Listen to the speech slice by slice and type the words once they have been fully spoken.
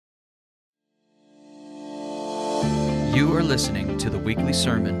You are listening to the weekly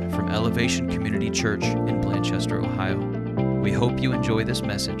sermon from Elevation Community Church in Blanchester, Ohio. We hope you enjoy this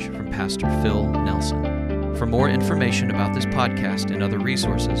message from Pastor Phil Nelson. For more information about this podcast and other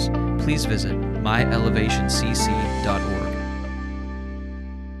resources, please visit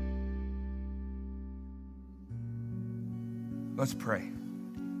myelevationcc.org. Let's pray.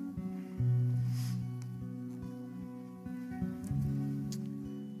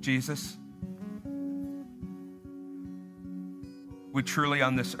 Jesus, we truly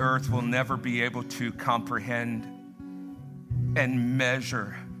on this earth will never be able to comprehend and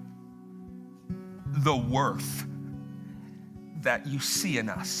measure the worth that you see in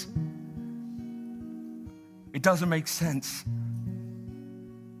us. It doesn't make sense.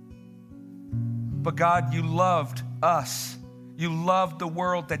 But God, you loved us. You loved the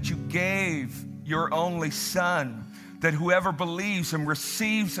world that you gave your only Son, that whoever believes and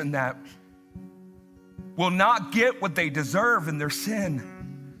receives in that will not get what they deserve in their sin,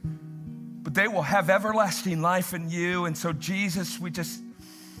 but they will have everlasting life in you. And so, Jesus, we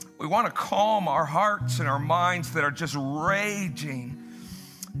want to calm our hearts and our minds that are just raging,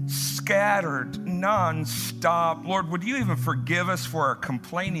 scattered, nonstop. Lord, would you even forgive us for our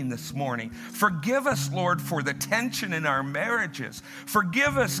complaining this morning? Forgive us, Lord, for the tension in our marriages.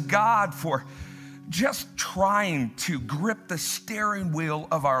 Forgive us, God, for just trying to grip the steering wheel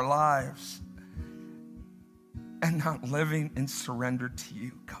of our lives and not living in surrender to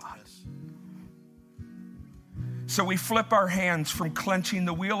you, God. So we flip our hands from clenching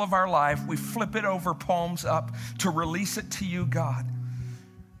the wheel of our life. We flip it over, palms up, to release it to you, God.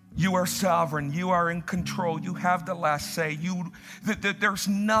 You are sovereign. You are in control. You have the last say. There's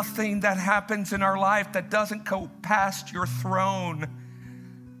nothing that happens in our life that doesn't go past your throne.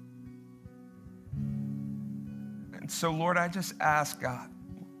 And so, Lord, I just ask, God,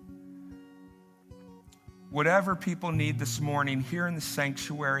 whatever people need this morning here in the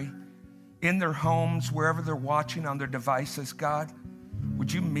sanctuary, in their homes, wherever they're watching on their devices, God,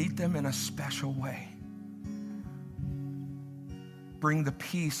 would you meet them in a special way? Bring the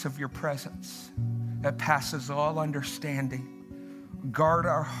peace of your presence that passes all understanding. Guard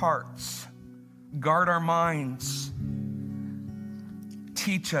our hearts. Guard our minds.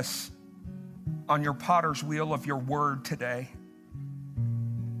 Teach us on your potter's wheel of your word today.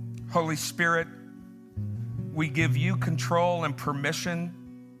 Holy Spirit, we give you control and permission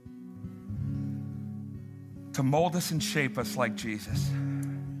to mold us and shape us like Jesus.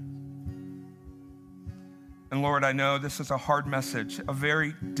 And Lord, I know this is a hard message, a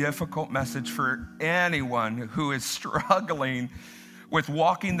very difficult message for anyone who is struggling with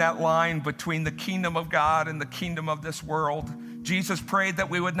walking that line between the kingdom of God and the kingdom of this world. Jesus prayed that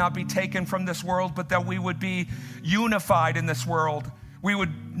we would not be taken from this world, but that we would be unified in this world. We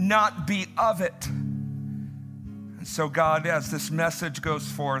would not be of it. And so, God, as this message goes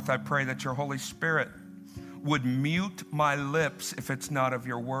forth, I pray that your Holy Spirit would mute my lips if it's not of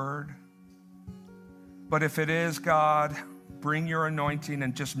your word. But if it is, God, bring your anointing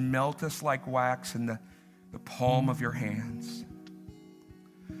and just melt us like wax in the palm of your hands.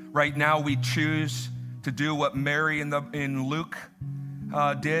 Right now, we choose to do what Mary in Luke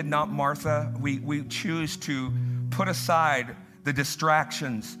did, not Martha. We choose to put aside the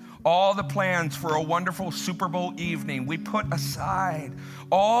distractions, all the plans for a wonderful Super Bowl evening. We put aside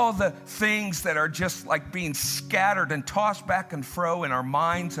all the things that are just like being scattered and tossed back and fro in our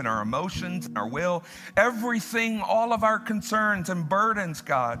minds and our emotions and our will. Everything, all of our concerns and burdens,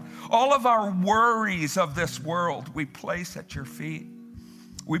 God, all of our worries of this world, we place at your feet.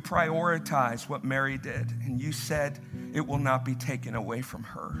 We prioritize what Mary did, and you said it will not be taken away from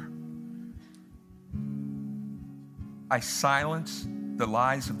her. I silence the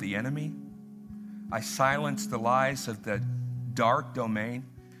lies of the enemy. I silence the lies of the dark domain.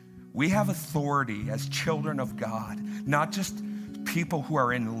 We have authority as children of God, not just people who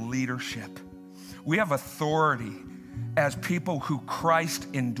are in leadership. We have authority as people who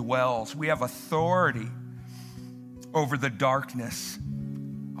Christ indwells. We have authority over the darkness.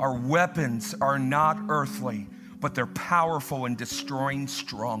 Our weapons are not earthly, but they're powerful in destroying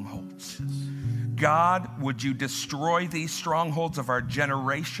strongholds. God, would you destroy these strongholds of our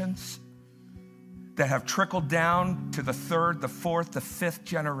generations that have trickled down to the third, the fourth, the fifth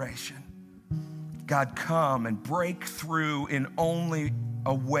generation? God, come and break through in only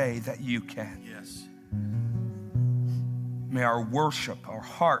a way that you can. Yes. May our worship, our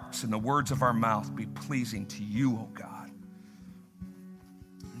hearts, and the words of our mouth be pleasing to you, O God.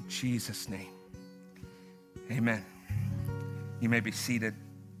 In Jesus' name, amen. You may be seated.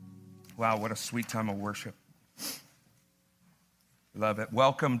 Wow, what a sweet time of worship. Love it.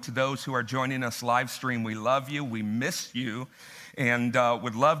 Welcome to those who are joining us live stream. We love you. We miss you and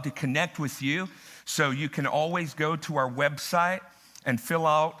would love to connect with you. So you can always go to our website and fill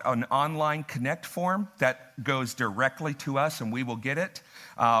out an online connect form that goes directly to us and we will get it.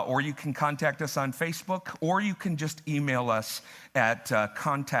 Or you can contact us on Facebook, or you can just email us at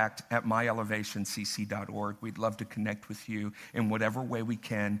contact@myelevationcc.org. We'd love to connect with you in whatever way we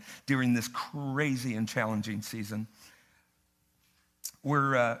can during this crazy and challenging season.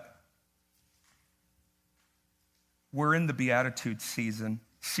 We're in the Beatitudes series,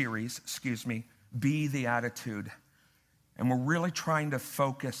 Be the Attitude. And we're really trying to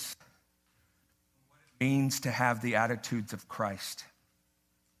focus on what it means to have the attitudes of Christ.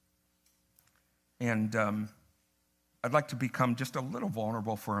 And I'd like to become just a little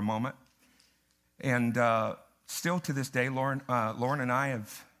vulnerable for a moment. And still to this day, Lauren and I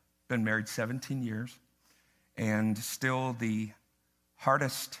have been married 17 years. And still the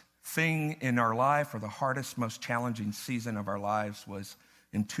hardest thing in our life, or the hardest, most challenging season of our lives, was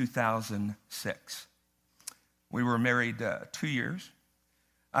in 2006. We were married 2 years.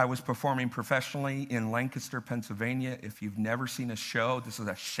 I was performing professionally in Lancaster, Pennsylvania. If you've never seen a show, this is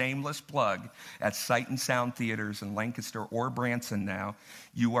a shameless plug at Sight and Sound Theaters in Lancaster or Branson now.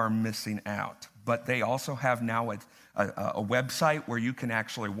 You are missing out. But they also have now a website where you can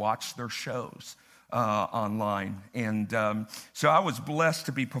actually watch their shows online. And so I was blessed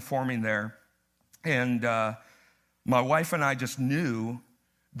to be performing there. And my wife and I just knew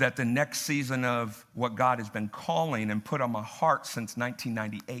that the next season of what God has been calling and put on my heart since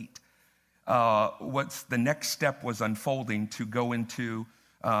 1998, the next step was unfolding to go into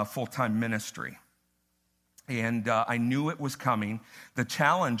full-time ministry. And I knew it was coming. The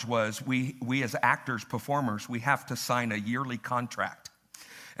challenge was we as actors, performers, we have to sign a yearly contract.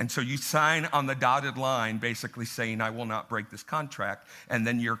 And so you sign on the dotted line basically saying, I will not break this contract. And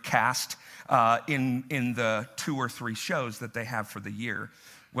then you're cast in the 2 or 3 shows that they have for the year.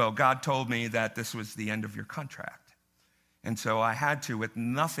 Well, God told me that this was the end of your contract. And so I had to, with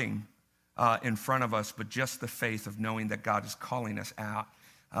nothing in front of us but just the faith of knowing that God is calling us out,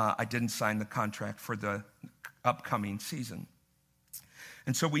 I didn't sign the contract for the upcoming season.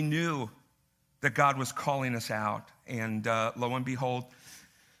 And so we knew that God was calling us out. And lo and behold,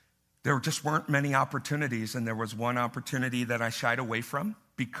 there just weren't many opportunities. And there was one opportunity that I shied away from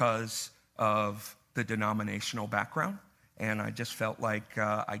because of the denominational background. And I just felt like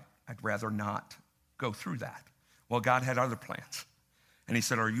I'd rather not go through that. Well, God had other plans. And he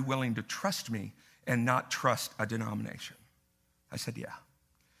said, are you willing to trust me and not trust a denomination? I said, yeah.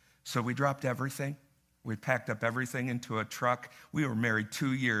 So we dropped everything. We packed up everything into a truck. We were married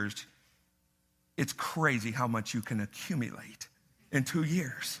 2 years. It's crazy how much you can accumulate in 2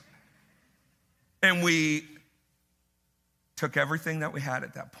 years. And we took everything that we had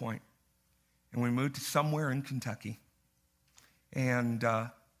at that point, and we moved to somewhere in Kentucky. And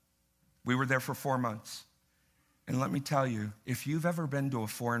we were there for 4 months. And let me tell you, if you've ever been to a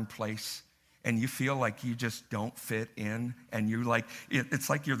foreign place and you feel like you just don't fit in, and you're like, it's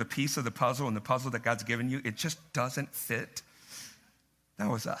like you're the piece of the puzzle, and the puzzle that God's given you, it just doesn't fit. That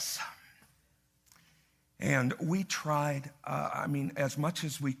was us. And we tried, as much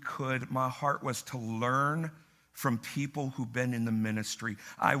as we could. My heart was to learn from people who've been in the ministry.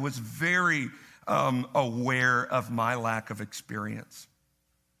 I was very aware of my lack of experience.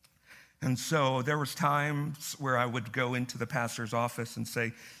 And so there was times where I would go into the pastor's office and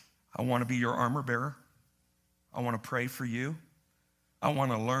say, I want to be your armor bearer. I want to pray for you. I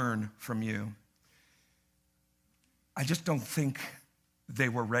want to learn from you. I just don't think they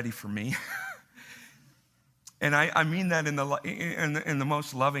were ready for me. And I mean that in the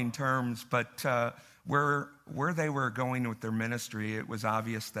most loving terms, but where they were going with their ministry, it was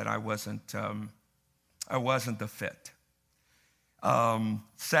obvious that I wasn't the fit.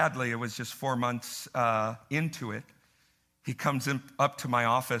 Sadly, it was just 4 months into it. He comes up to my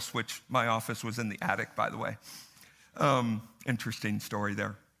office, which my office was in the attic, by the way. Interesting story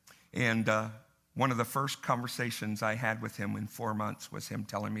there. And one of the first conversations I had with him in 4 months was him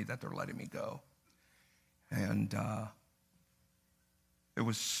telling me that they're letting me go. And it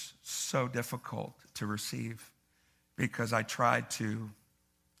was so difficult to receive because I tried to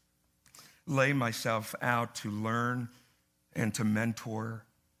lay myself out to learn and to mentor,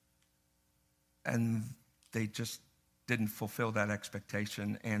 and they just didn't fulfill that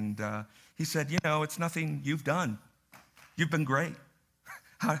expectation. And he said, it's nothing you've done. You've been great.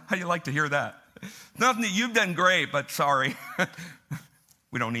 How you like to hear that? Nothing that you've done great, but sorry.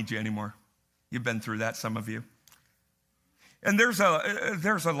 We don't need you anymore. You've been through that, some of you. And there's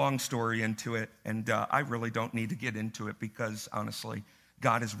a long story into it, and I really don't need to get into it because, honestly,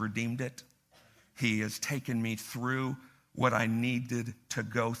 God has redeemed it. He has taken me through what I needed to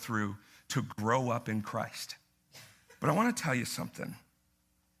go through to grow up in Christ. But I want to tell you something.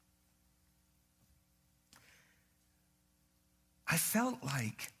 I felt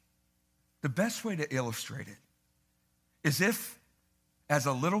like the best way to illustrate it is if, as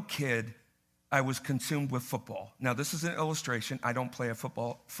a little kid, I was consumed with football. Now, this is an illustration. I don't play a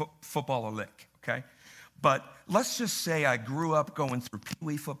football a lick, okay? But let's just say I grew up going through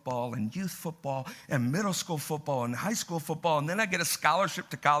pee-wee football and youth football and middle school football and high school football, and then I get a scholarship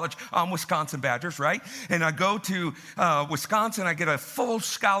to college. I'm Wisconsin Badgers, right? And I go to Wisconsin, I get a full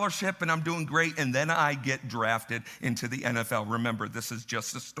scholarship, and I'm doing great, and then I get drafted into the NFL. Remember, this is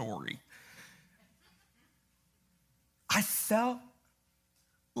just a story. I felt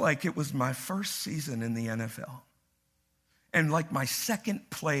like it was my first season in the NFL. And like my second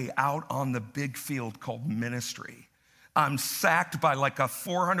play out on the big field called ministry, I'm sacked by like a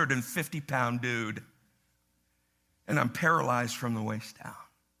 450-pound dude, and I'm paralyzed from the waist down.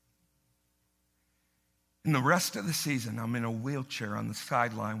 And the rest of the season, I'm in a wheelchair on the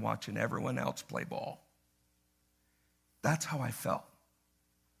sideline watching everyone else play ball. That's how I felt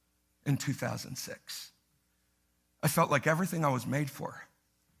in 2006. I felt like everything I was made for,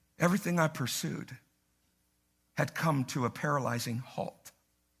 everything I pursued, had come to a paralyzing halt.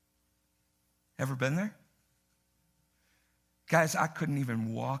 Ever been there? Guys, I couldn't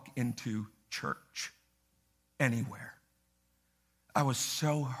even walk into church anywhere. I was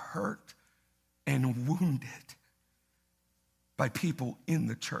so hurt and wounded by people in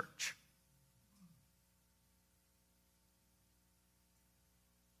the church.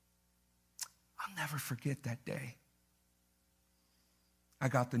 I'll never forget that day. I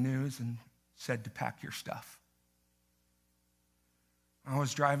got the news and said to pack your stuff. I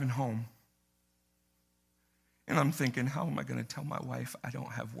was driving home, and I'm thinking, how am I going to tell my wife I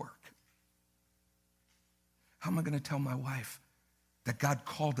don't have work? How am I going to tell my wife that God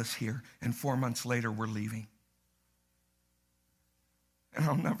called us here, and 4 months later we're leaving? And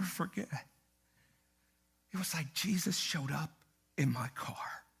I'll never forget. It was like Jesus showed up in my car,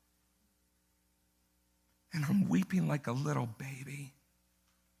 and I'm weeping like a little baby.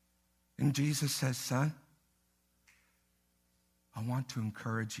 And Jesus says, son, I want to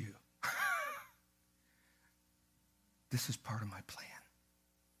encourage you. This is part of my plan.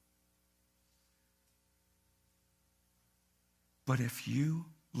 But if you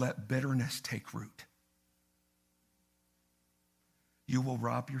let bitterness take root, you will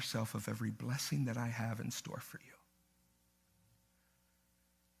rob yourself of every blessing that I have in store for you.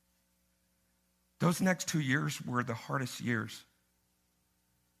 Those next 2 years were the hardest years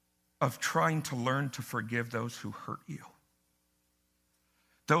of trying to learn to forgive those who hurt you,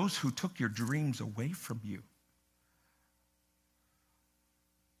 those who took your dreams away from you.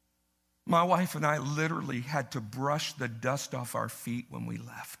 My wife and I literally had to brush the dust off our feet when we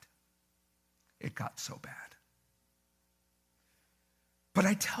left. It got so bad. But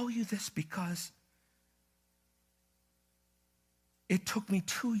I tell you this because it took me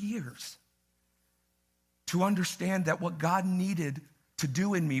 2 years to understand that what God needed to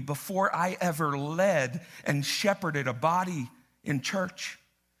do in me before I ever led and shepherded a body in church,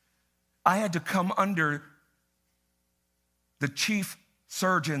 I had to come under the chief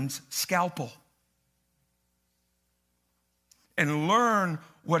surgeon's scalpel and learn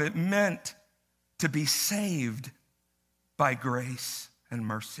what it meant to be saved by grace and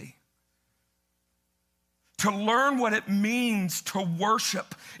mercy. To learn what it means to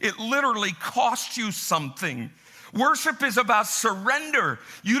worship. It literally costs you something. Worship is about surrender.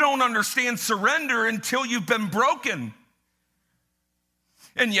 You don't understand surrender until you've been broken.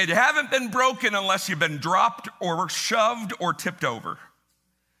 And you haven't been broken unless you've been dropped or shoved or tipped over.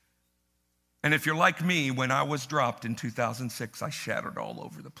 And if you're like me, when I was dropped in 2006, I shattered all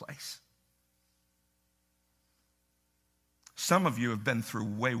over the place. Some of you have been through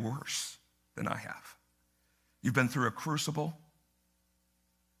way worse than I have. You've been through a crucible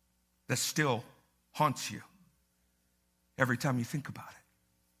that still haunts you every time you think about it.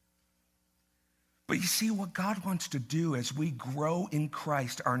 But you see, what God wants to do as we grow in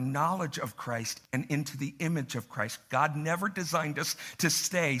Christ, our knowledge of Christ, and into the image of Christ, God never designed us to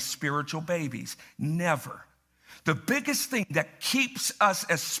stay spiritual babies. Never. The biggest thing that keeps us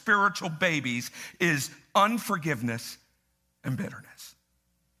as spiritual babies is unforgiveness and bitterness.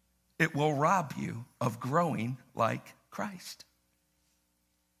 It will rob you of growing like Christ.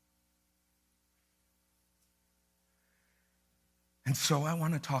 And so I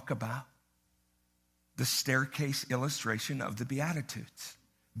want to talk about the staircase illustration of the Beatitudes.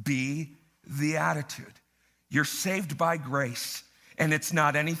 Be the attitude. You're saved by grace, and it's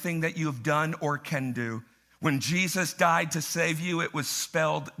not anything that you have done or can do. When Jesus died to save you, it was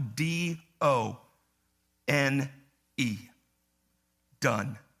spelled D-O-N-E.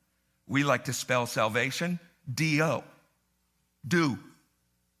 Done. We like to spell salvation D-O. Do.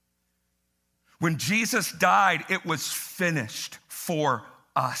 When Jesus died, it was finished for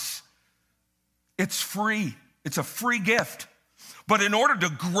us. It's free. It's a free gift. But in order to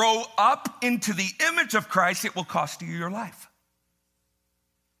grow up into the image of Christ, it will cost you your life.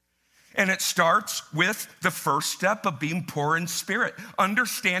 And it starts with the first step of being poor in spirit,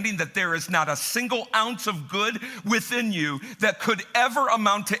 understanding that there is not a single ounce of good within you that could ever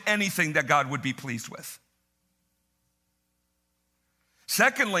amount to anything that God would be pleased with.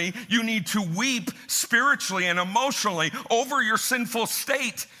 Secondly, you need to weep spiritually and emotionally over your sinful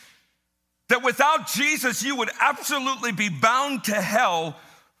state, that without Jesus, you would absolutely be bound to hell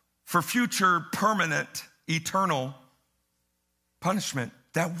for future, permanent, eternal punishment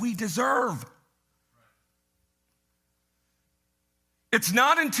that we deserve. It's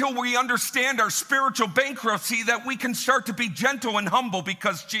not until we understand our spiritual bankruptcy that we can start to be gentle and humble,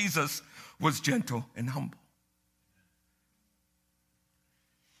 because Jesus was gentle and humble.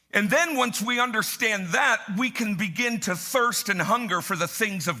 And then once we understand that, we can begin to thirst and hunger for the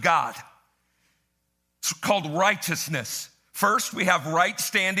things of God. It's called righteousness. First, we have right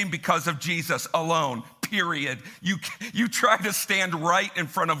standing because of Jesus alone, period. You try to stand right in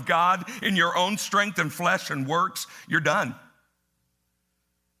front of God in your own strength and flesh and works, you're done.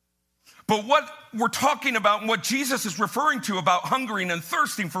 But what we're talking about and what Jesus is referring to about hungering and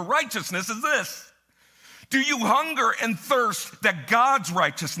thirsting for righteousness is this. Do you hunger and thirst that God's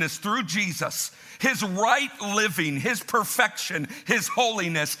righteousness through Jesus, his right living, his perfection, his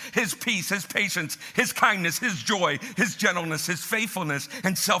holiness, his peace, his patience, his kindness, his joy, his gentleness, his faithfulness,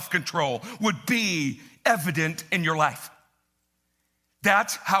 and self-control would be evident in your life?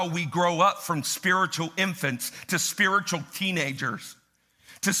 That's how we grow up from spiritual infants to spiritual teenagers,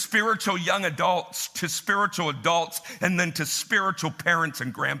 to spiritual young adults, to spiritual adults, and then to spiritual parents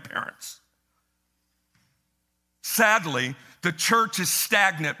and grandparents. Sadly, the church is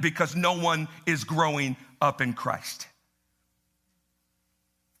stagnant because no one is growing up in Christ.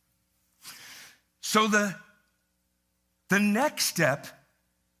 So the next step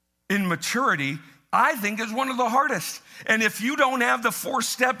in maturity, I think, is one of the hardest. And if you don't have the 4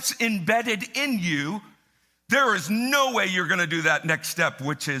 steps embedded in you, there is no way you're going to do that next step,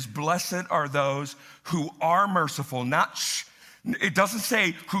 which is blessed are those who are merciful. It doesn't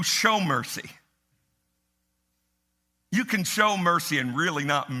say who show mercy. You can show mercy and really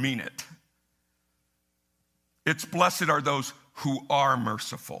not mean it. It's blessed are those who are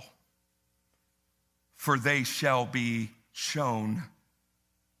merciful, for they shall be shown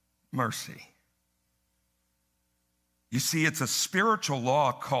mercy. You see, it's a spiritual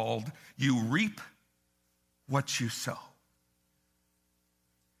law called you reap what you sow.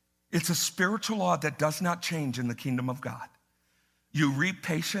 It's a spiritual law that does not change in the kingdom of God. You reap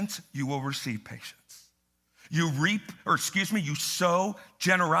patience, you will receive patience. You sow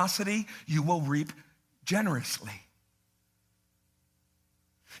generosity, you will reap generously.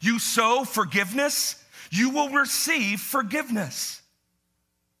 You sow forgiveness, you will receive forgiveness.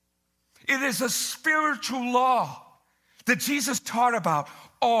 It is a spiritual law that Jesus taught about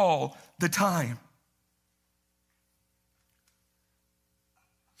all the time.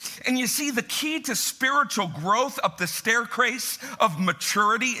 And you see, the key to spiritual growth up the staircase of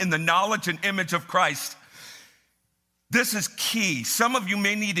maturity in the knowledge and image of Christ, this is key. Some of you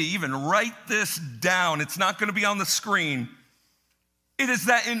may need to even write this down. It's not going to be on the screen. It is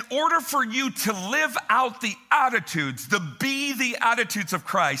that in order for you to live out the attitudes, the attitudes of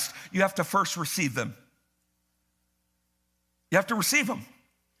Christ, you have to first receive them. You have to receive them.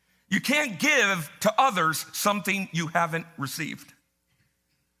 You can't give to others something you haven't received.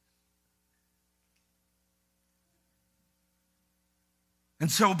 And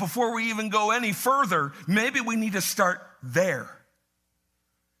so before we even go any further, maybe we need to start there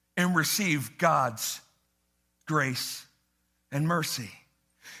and receive God's grace and mercy.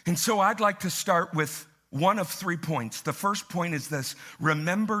 And so I'd like to start with one of 3 points. The first point is this: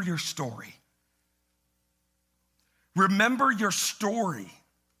 remember your story. Remember your story.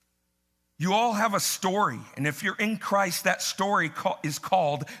 You all have a story, and if you're in Christ, that story is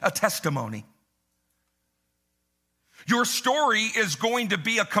called a testimony. Your story is going to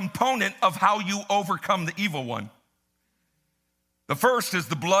be a component of how you overcome the evil one. The first is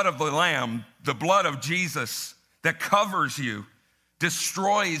the blood of the Lamb, the blood of Jesus that covers you,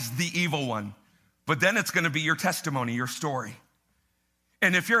 destroys the evil one. but then it's going to be your testimony, your story.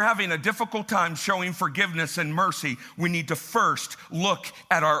 And if you're having a difficult time showing forgiveness and mercy, we need to first look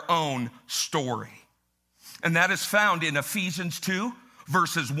at our own story. And that is found in Ephesians 2,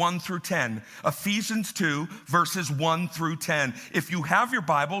 verses 1 through 10. Ephesians 2, verses 1 through 10. If you have your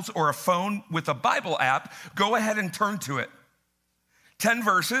Bibles or a phone with a Bible app, go ahead and turn to it. 10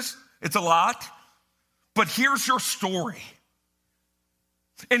 verses, it's a lot, but here's your story.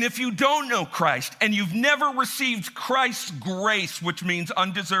 And if you don't know Christ and you've never received Christ's grace, which means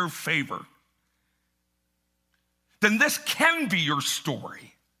undeserved favor, then this can be your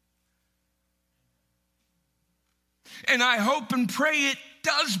story. And I hope and pray it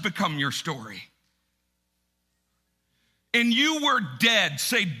does become your story. And you were dead,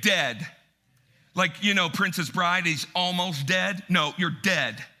 say dead. Like, Princess Bride, he's almost dead. No, you're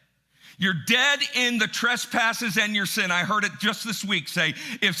dead. You're dead in the trespasses and your sin. I heard it just this week say,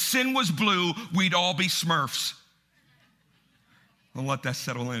 if sin was blue, we'd all be Smurfs. I'll let that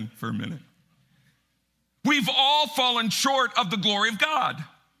settle in for a minute. We've all fallen short of the glory of God.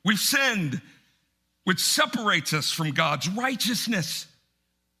 We've sinned, which separates us from God's righteousness.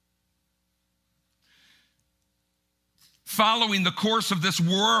 Following the course of this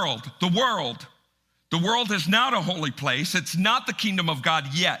world, the world is not a holy place. It's not the kingdom of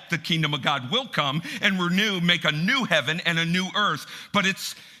God yet. The kingdom of God will come and make a new heaven and a new earth. But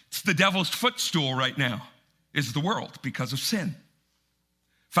it's the devil's footstool right now, is the world, because of sin.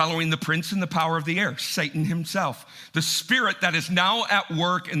 Following the prince and the power of the air, Satan himself, the spirit that is now at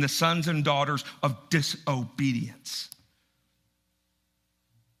work in the sons and daughters of disobedience.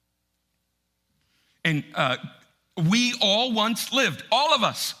 And we all once lived, all of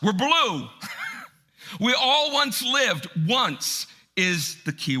us, we're blue. We all once lived. Once is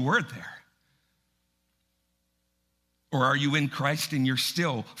the key word there. Or are you in Christ and you're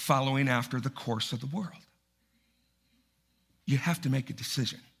still following after the course of the world? You have to make a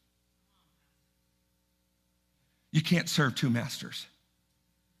decision. You can't serve two masters.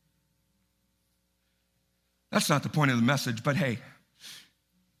 That's not the point of the message, but hey,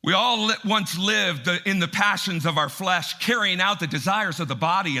 we all once lived in the passions of our flesh, carrying out the desires of the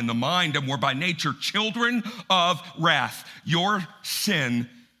body and the mind, and were by nature children of wrath. Your sin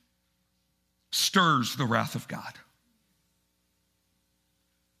stirs the wrath of God.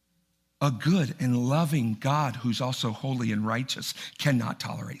 A good and loving God who's also holy and righteous cannot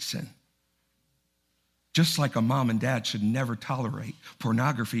tolerate sin. Just like a mom and dad should never tolerate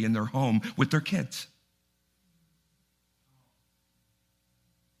pornography in their home with their kids.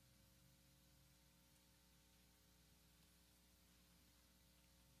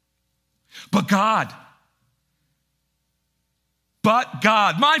 But God,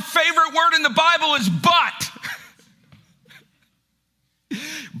 my favorite word in the Bible is but.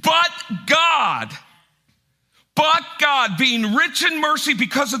 But God, being rich in mercy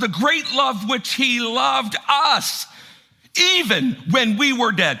because of the great love which he loved us, even when we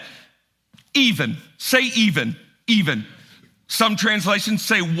were dead. Even, say even. Some translations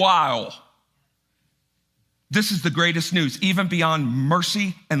say while. This is the greatest news, even beyond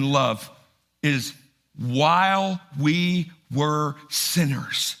mercy and love, is while we were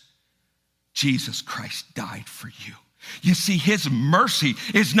sinners, Jesus Christ died for you. You see, his mercy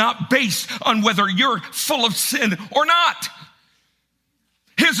is not based on whether you're full of sin or not.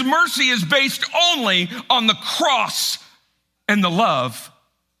 His mercy is based only on the cross and the love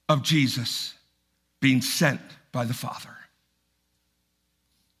of Jesus being sent by the Father.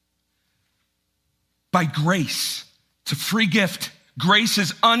 By grace, it's a free gift. Grace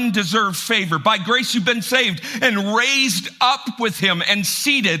is undeserved favor. By grace you've been saved and raised up with him and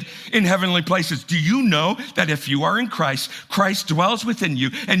seated in heavenly places. Do you know that if you are in Christ, Christ dwells within you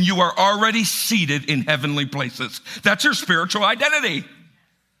and you are already seated in heavenly places? That's your spiritual identity.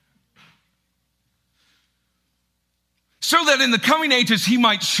 So that in the coming ages he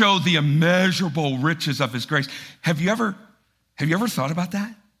might show the immeasurable riches of his grace. Have you ever thought about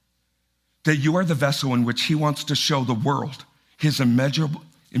that? That you are the vessel in which he wants to show the world his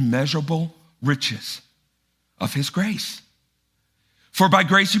immeasurable riches of his grace. For by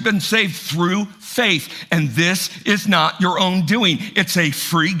grace you've been saved through faith, and this is not your own doing. It's a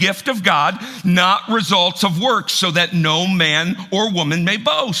free gift of God, not results of works, so that no man or woman may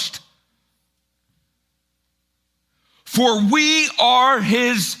boast. For we are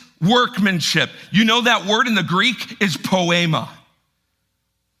his workmanship. You know that word in the Greek is poema.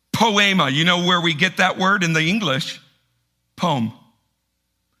 Poema, you know where we get that word in the English? Poem.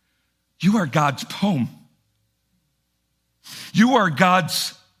 You are God's poem. You are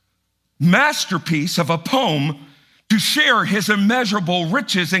God's masterpiece of a poem to share his immeasurable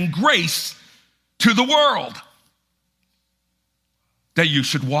riches and grace to the world that you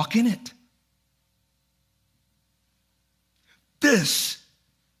should walk in it. This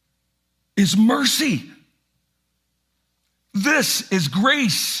is mercy. This is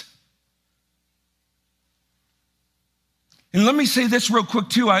grace. And let me say this real quick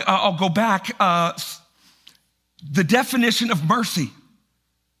too. I'll go back. The definition of mercy.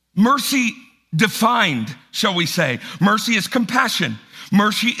 Mercy defined, shall we say. Mercy is compassion.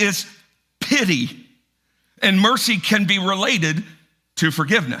 Mercy is pity. And mercy can be related to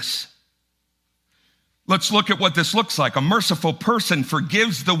forgiveness. Let's look at what this looks like. A merciful person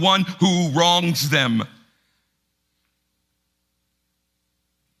forgives the one who wrongs them.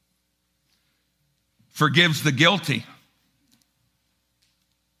 Forgives the guilty.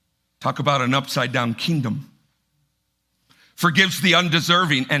 Talk about an upside down kingdom. Forgives the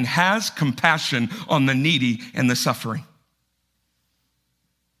undeserving and has compassion on the needy and the suffering.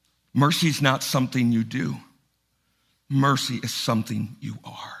 Mercy is not something you do. Mercy is something you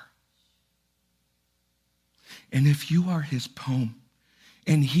are. And if you are his poem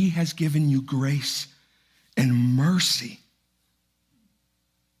and he has given you grace and mercy,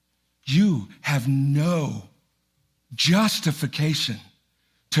 you have no justification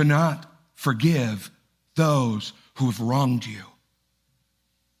to not forgive those who have wronged you.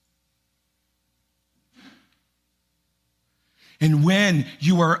 And when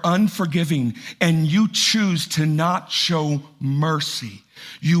you are unforgiving and you choose to not show mercy,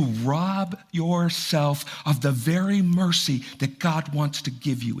 you rob yourself of the very mercy that God wants to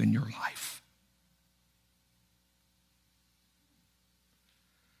give you in your life.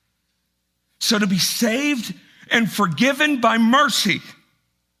 So to be saved and forgiven by mercy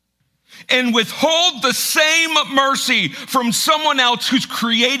and withhold the same mercy from someone else who's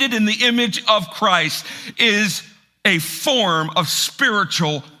created in the image of Christ is a form of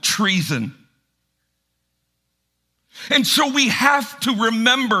spiritual treason. And so we have to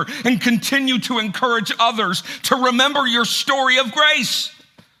remember and continue to encourage others to remember your story of grace.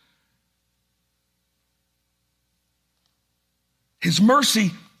 His mercy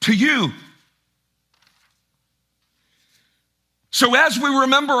to you. So as we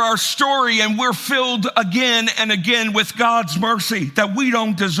remember our story and we're filled again and again with God's mercy that we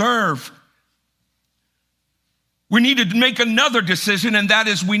don't deserve, we need to make another decision, and that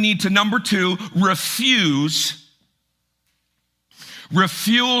is we need to, number 2, refuse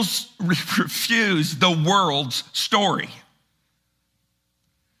the world's story.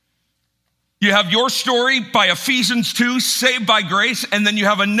 You have your story by Ephesians 2, saved by grace, and then you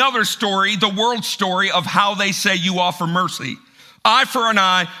have another story, the world's story of how they say you offer mercy. Eye for an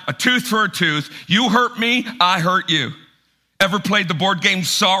eye, a tooth for a tooth. You hurt me, I hurt you. Ever played the board game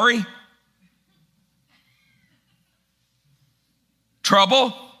Sorry?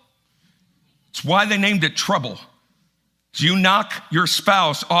 Trouble? It's why they named it Trouble. So you knock your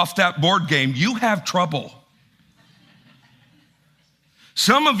spouse off that board game, you have trouble.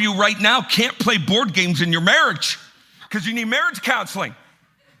 Some of you right now can't play board games in your marriage because you need marriage counseling.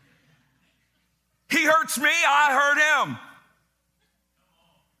 He hurts me, I hurt him.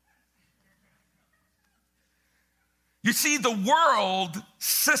 You see, the world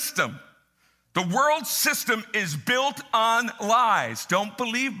system is built on lies. Don't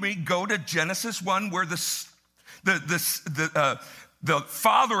believe me? Go to Genesis 1, where the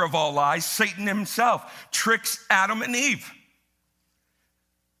father of all lies, Satan himself, tricks Adam and Eve.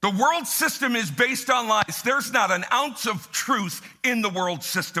 The world system is based on lies. There's not an ounce of truth in the world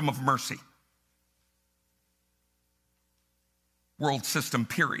system of mercy. World system,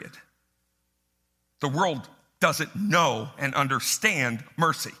 period. The world doesn't know and understand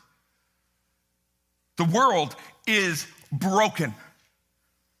mercy. The world is broken.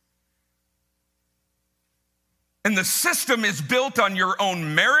 And the system is built on your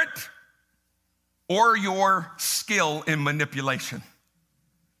own merit or your skill in manipulation.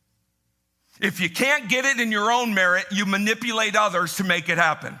 If you can't get it in your own merit, you manipulate others to make it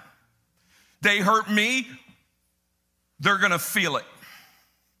happen. They hurt me, they're going to feel it.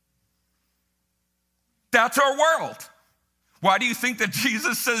 That's our world. Why do you think that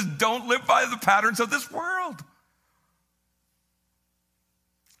Jesus says, don't live by the patterns of this world?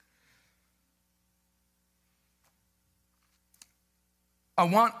 I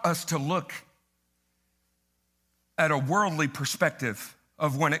want us to look at a worldly perspective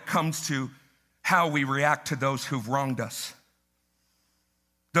of when it comes to how we react to those who've wronged us,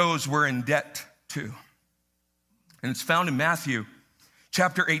 those we're in debt to. And it's found in Matthew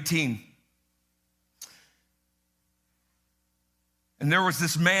chapter 18. And there was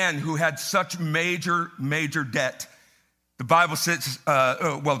this man who had such major debt. The Bible says,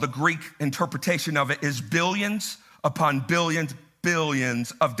 the Greek interpretation of it is billions upon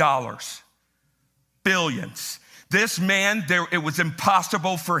billions of dollars. Billions. This man, it was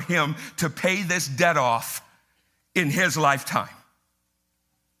impossible for him to pay this debt off in his lifetime.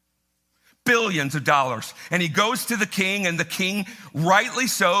 Billions of dollars. And he goes to the king, and the king, rightly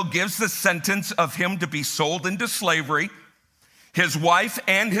so, gives the sentence of him to be sold into slavery, his wife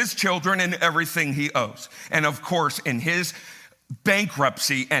and his children and everything he owes. And of course, in his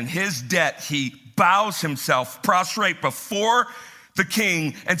bankruptcy and his debt, he bows himself prostrate before the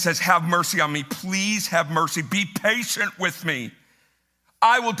king and says, have mercy on me. Please have mercy. Be patient with me.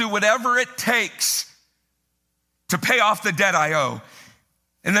 I will do whatever it takes to pay off the debt I owe.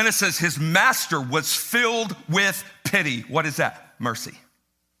 And then it says his master was filled with pity. What is that? Mercy.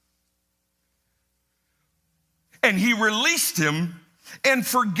 And he released him and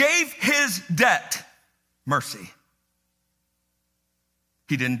forgave his debt. Mercy.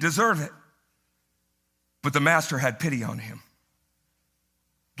 He didn't deserve it, but the master had pity on him,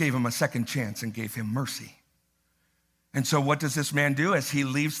 gave him a second chance and gave him mercy. And so what does this man do as he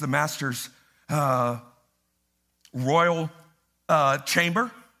leaves the master's royal chamber?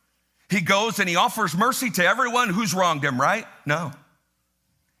 He goes and he offers mercy to everyone who's wronged him, right? No.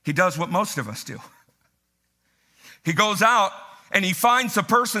 He does what most of us do. He goes out and he finds the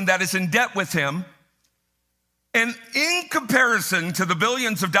person that is in debt with him. And in comparison to the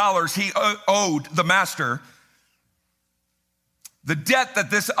billions of dollars he owed the master, the debt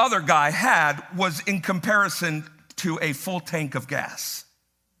that this other guy had was in comparison to a full tank of gas.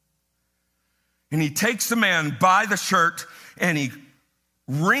 And he takes the man by the shirt and he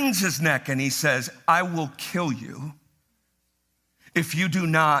wrings his neck and he says, I will kill you if you do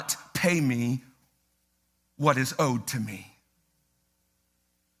not pay me what is owed to me.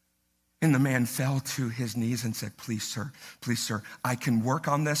 And the man fell to his knees and said, please, sir, I can work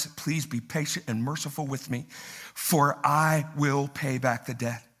on this. Please be patient and merciful with me, for I will pay back the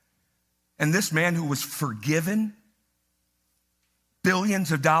debt. And this man who was forgiven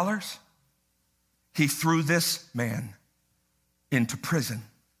billions of dollars, he threw this man into prison.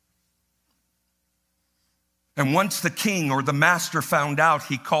 And once the king or the master found out,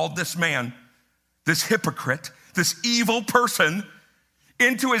 he called this man, this hypocrite, this evil person,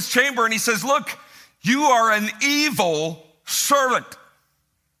 into his chamber, and he says, look, you are an evil servant.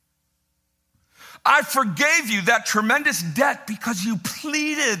 I forgave you that tremendous debt because you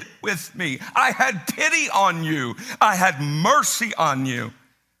pleaded with me. I had pity on you. I had mercy on you,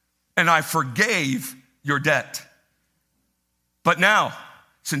 and I forgave your debt. But now,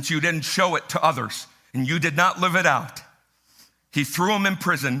 since you didn't show it to others and you did not live it out, he threw him in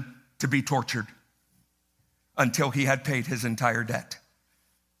prison to be tortured until he had paid his entire debt.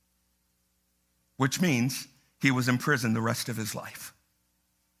 Which means he was in prison the rest of his life.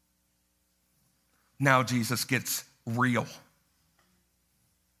 Now Jesus gets real.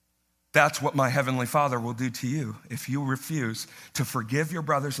 That's what my heavenly Father will do to you if you refuse to forgive your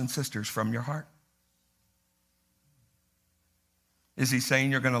brothers and sisters from your heart. Is he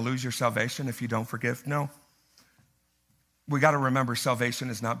saying you're going to lose your salvation if you don't forgive? No. We got to remember salvation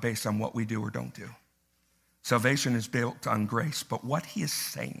is not based on what we do or don't do. Salvation is built on grace, but what he is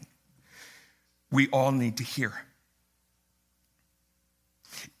saying, we all need to hear.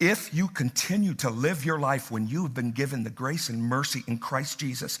 If you continue to live your life when you have been given the grace and mercy in Christ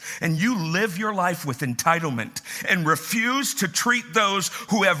Jesus, and you live your life with entitlement and refuse to treat those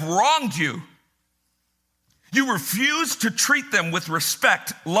who have wronged you, you refuse to treat them with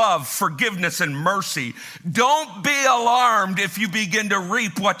respect, love, forgiveness, and mercy, don't be alarmed if you begin to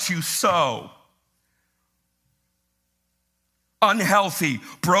reap what you sow. Unhealthy,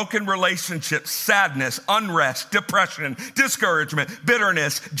 broken relationships, sadness, unrest, depression, discouragement,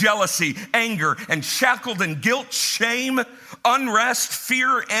 bitterness, jealousy, anger, and shackled in guilt, shame, unrest,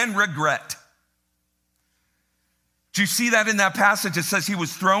 fear, and regret. Do you see that in that passage? It says he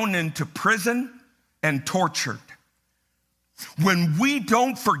was thrown into prison and tortured. When we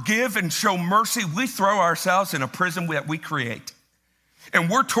don't forgive and show mercy, we throw ourselves in a prison that we create. And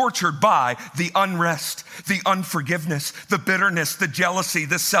we're tortured by the unrest, the unforgiveness, the bitterness, the jealousy,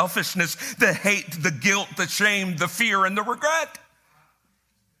 the selfishness, the hate, the guilt, the shame, the fear, and the regret.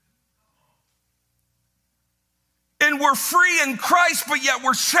 And we're free in Christ, but yet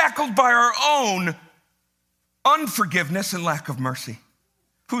we're shackled by our own unforgiveness and lack of mercy.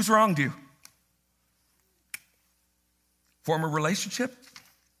 Who's wronged you? Former relationship?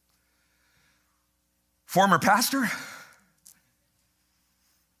 Former pastor?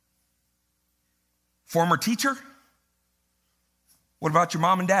 Former teacher? What about your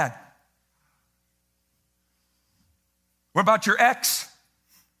mom and dad? What about your ex?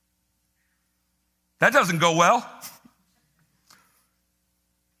 That doesn't go well.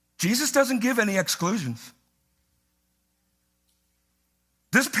 Jesus doesn't give any exclusions.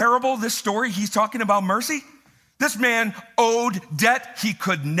 This parable, this story, he's talking about mercy. This man owed debt he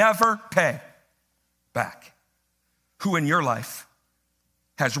could never pay back. Who in your life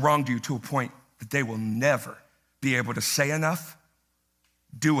has wronged you to a point that they will never be able to say enough,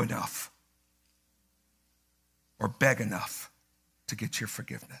 do enough, or beg enough to get your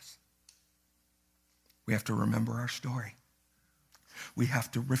forgiveness? We have to remember our story. We have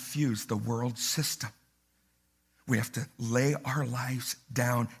to refuse the world system. We have to lay our lives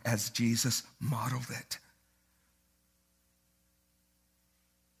down as Jesus modeled it.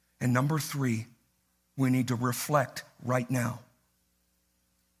 And number 3, we need to reflect right now.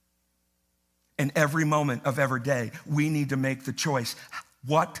 In every moment of every day, we need to make the choice.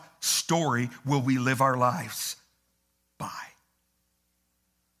 What story will we live our lives by?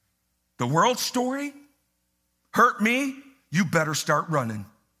 The world story hurt me, you better start running.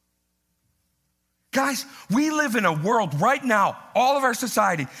 Guys, we live in a world right now, all of our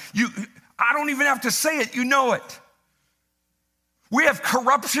society. I don't even have to say it, you know it. We have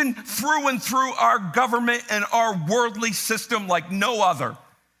corruption through and through our government and our worldly system like no other.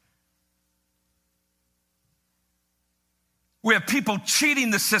 We have people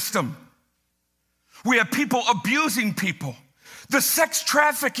cheating the system. We have people abusing people. The sex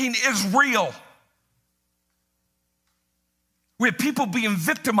trafficking is real. We have people being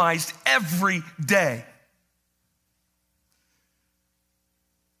victimized every day.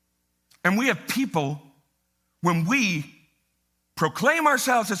 And we have people, when we proclaim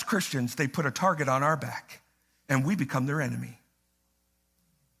ourselves as Christians, they put a target on our back and we become their enemy.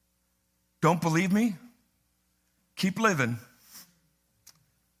 Don't believe me? Keep living.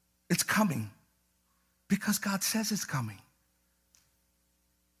 It's coming because God says it's coming.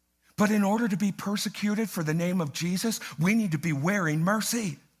 But in order to be persecuted for the name of Jesus, we need to be wearing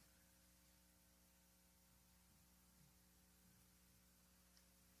mercy.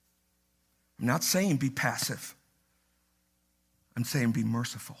 I'm not saying be passive. I'm saying be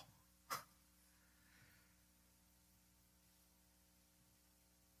merciful.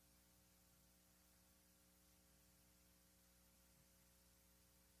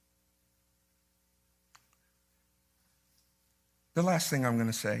 The last thing I'm going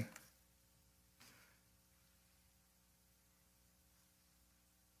to say.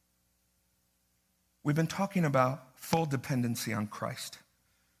 We've been talking about full dependency on Christ,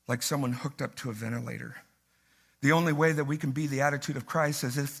 like someone hooked up to a ventilator. The only way that we can be the attitude of Christ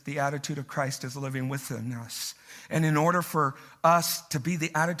is if the attitude of Christ is living within us. And in order for us to be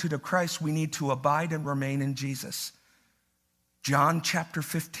the attitude of Christ, we need to abide and remain in Jesus. John chapter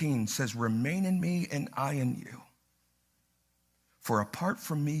 15 says, "Remain in me and I in you. For apart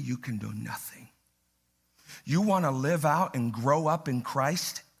from me, you can do nothing." You want to live out and grow up in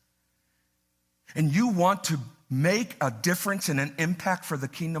Christ? And you want to make a difference and an impact for the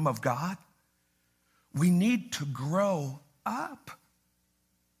kingdom of God? We need to grow up.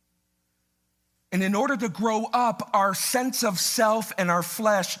 And in order to grow up, our sense of self and our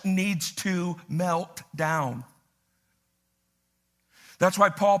flesh needs to melt down. That's why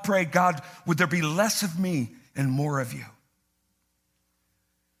Paul prayed, "God, would there be less of me and more of you?"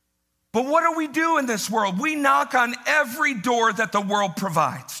 But what do we do in this world? We knock on every door that the world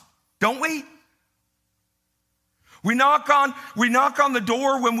provides, don't we? We knock on the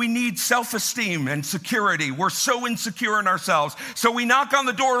door when we need self-esteem and security. We're so insecure in ourselves. So we knock on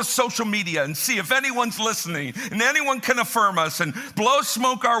the door of social media and see if anyone's listening and anyone can affirm us and blow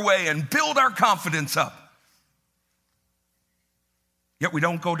smoke our way and build our confidence up. Yet we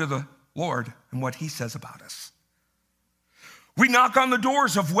don't go to the Lord and what he says about us. We knock on the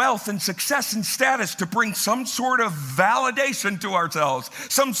doors of wealth and success and status to bring some sort of validation to ourselves,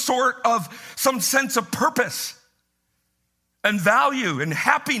 some sense of purpose and value and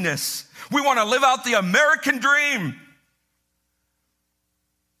happiness. We want to live out the American dream.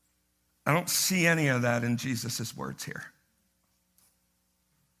 I don't see any of that in Jesus' words here.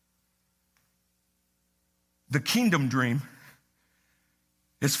 The kingdom dream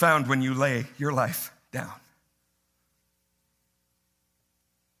is found when you lay your life down.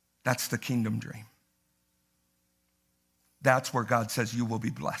 That's the kingdom dream. That's where God says you will be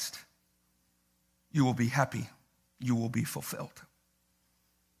blessed. You will be happy. You will be fulfilled.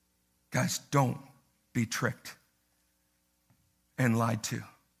 Guys, don't be tricked and lied to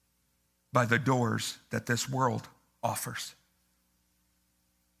by the doors that this world offers.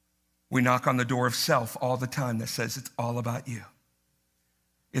 We knock on the door of self all the time that says it's all about you.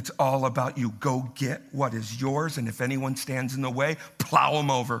 It's all about you. Go get what is yours, and if anyone stands in the way, plow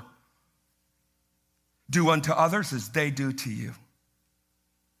them over. Do unto others as they do to you.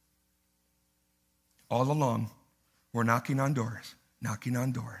 All along, we're knocking on doors, knocking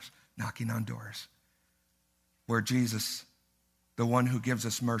on doors, knocking on doors, where Jesus, the one who gives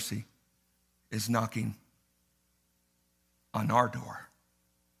us mercy, is knocking on our door,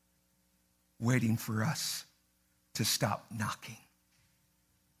 waiting for us to stop knocking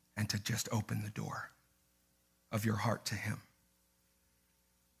and to just open the door of your heart to him.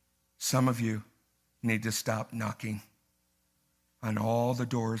 Some of you need to stop knocking on all the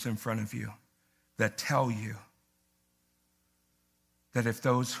doors in front of you that tell you that if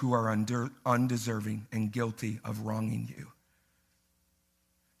those who are undeserving and guilty of wronging you,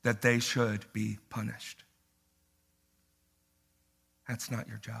 that they should be punished. That's not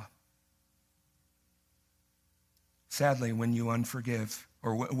your job. Sadly, when you unforgive,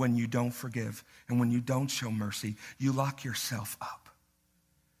 or when you don't forgive, and when you don't show mercy, you lock yourself up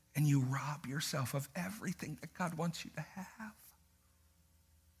and you rob yourself of everything that God wants you to have.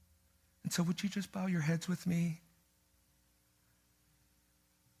 And so would you just bow your heads with me?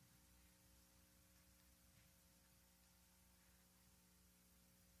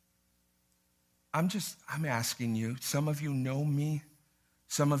 I'm asking you, some of you know me,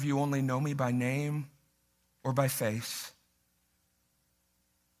 some of you only know me by name or by face,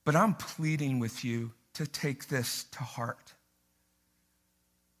 but I'm pleading with you to take this to heart.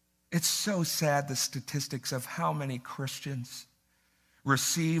 It's so sad, the statistics of how many Christians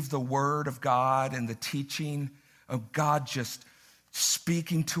receive the word of God and the teaching of God just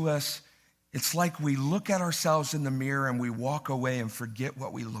speaking to us. It's like we look at ourselves in the mirror and we walk away and forget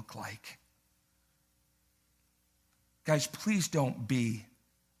what we look like. Guys, please don't be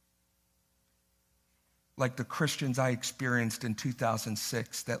like the Christians I experienced in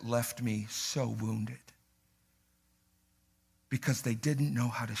 2006 that left me so wounded because they didn't know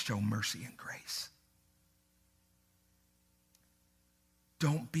how to show mercy and grace.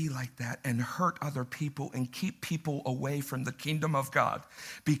 Don't be like that and hurt other people and keep people away from the kingdom of God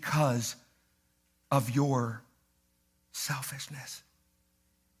because of your selfishness.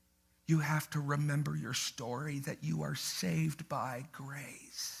 You have to remember your story, that you are saved by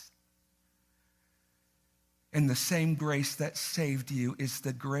grace. And the same grace that saved you is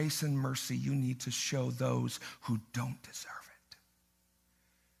the grace and mercy you need to show those who don't deserve it.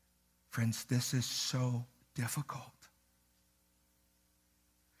 Friends, this is so difficult.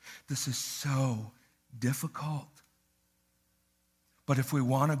 This is so difficult. But if we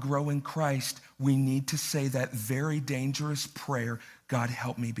want to grow in Christ, we need to say that very dangerous prayer, God,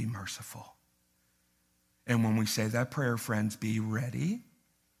 help me be merciful. And when we say that prayer, friends, be ready,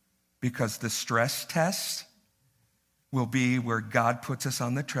 because the stress test will be where God puts us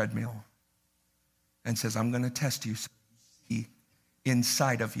on the treadmill and says, I'm going to test you so you see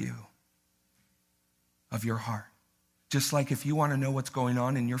inside of you, of your heart. Just like if you want to know what's going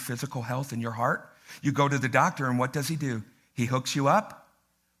on in your physical health in your heart, you go to the doctor, and what does he do? He hooks you up,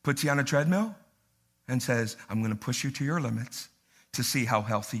 puts you on a treadmill, and says, I'm going to push you to your limits to see how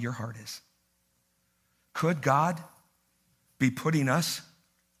healthy your heart is. Could God be putting us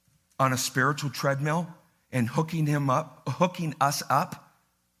on a spiritual treadmill and hooking us up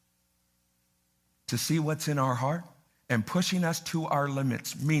to see what's in our heart and pushing us to our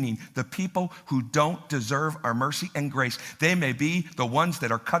limits, meaning the people who don't deserve our mercy and grace, they may be the ones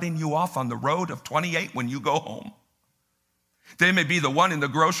that are cutting you off on the road of 28 when you go home. They may be the one in the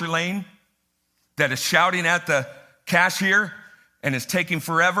grocery lane that is shouting at the cashier and is taking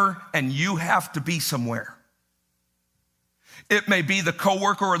forever, and you have to be somewhere. It may be the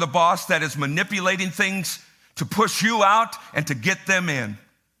coworker or the boss that is manipulating things to push you out and to get them in.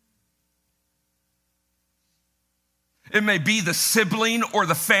 It may be the sibling or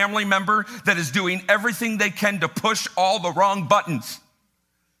the family member that is doing everything they can to push all the wrong buttons.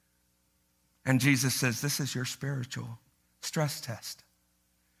 And Jesus says, this is your spiritual stress test.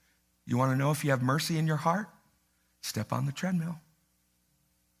 You want to know if you have mercy in your heart? Step on the treadmill.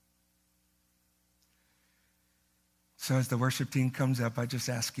 So as the worship team comes up, I just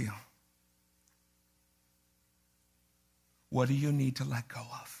ask you, what do you need to let go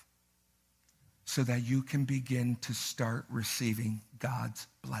of so that you can begin to start receiving God's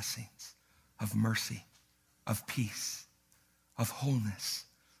blessings of mercy, of peace, of wholeness,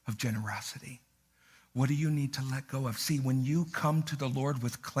 of generosity? What do you need to let go of? See, when you come to the Lord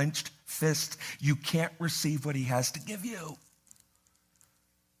with clenched fists, you can't receive what he has to give you.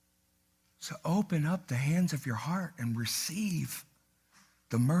 So open up the hands of your heart and receive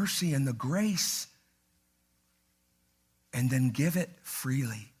the mercy and the grace and then give it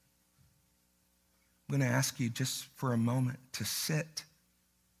freely. I'm going to ask you just for a moment to sit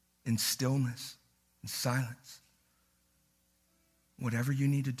in stillness and silence. Whatever you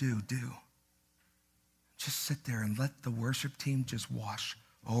need to do, do. Just sit there and let the worship team just wash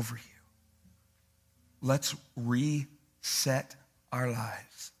over you. Let's reset our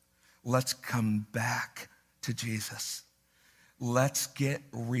lives. Let's come back to Jesus. Let's get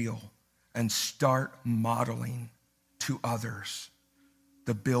real and start modeling to others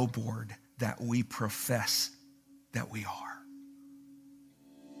the billboard that we profess that we are.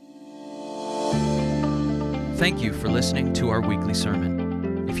 Thank you for listening to our weekly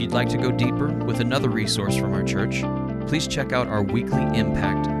sermon. If you'd like to go deeper with another resource from our church, please check out our weekly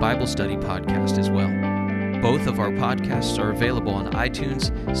Impact Bible Study podcast as well. Both of our podcasts are available on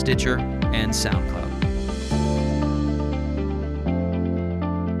iTunes, Stitcher, and SoundCloud.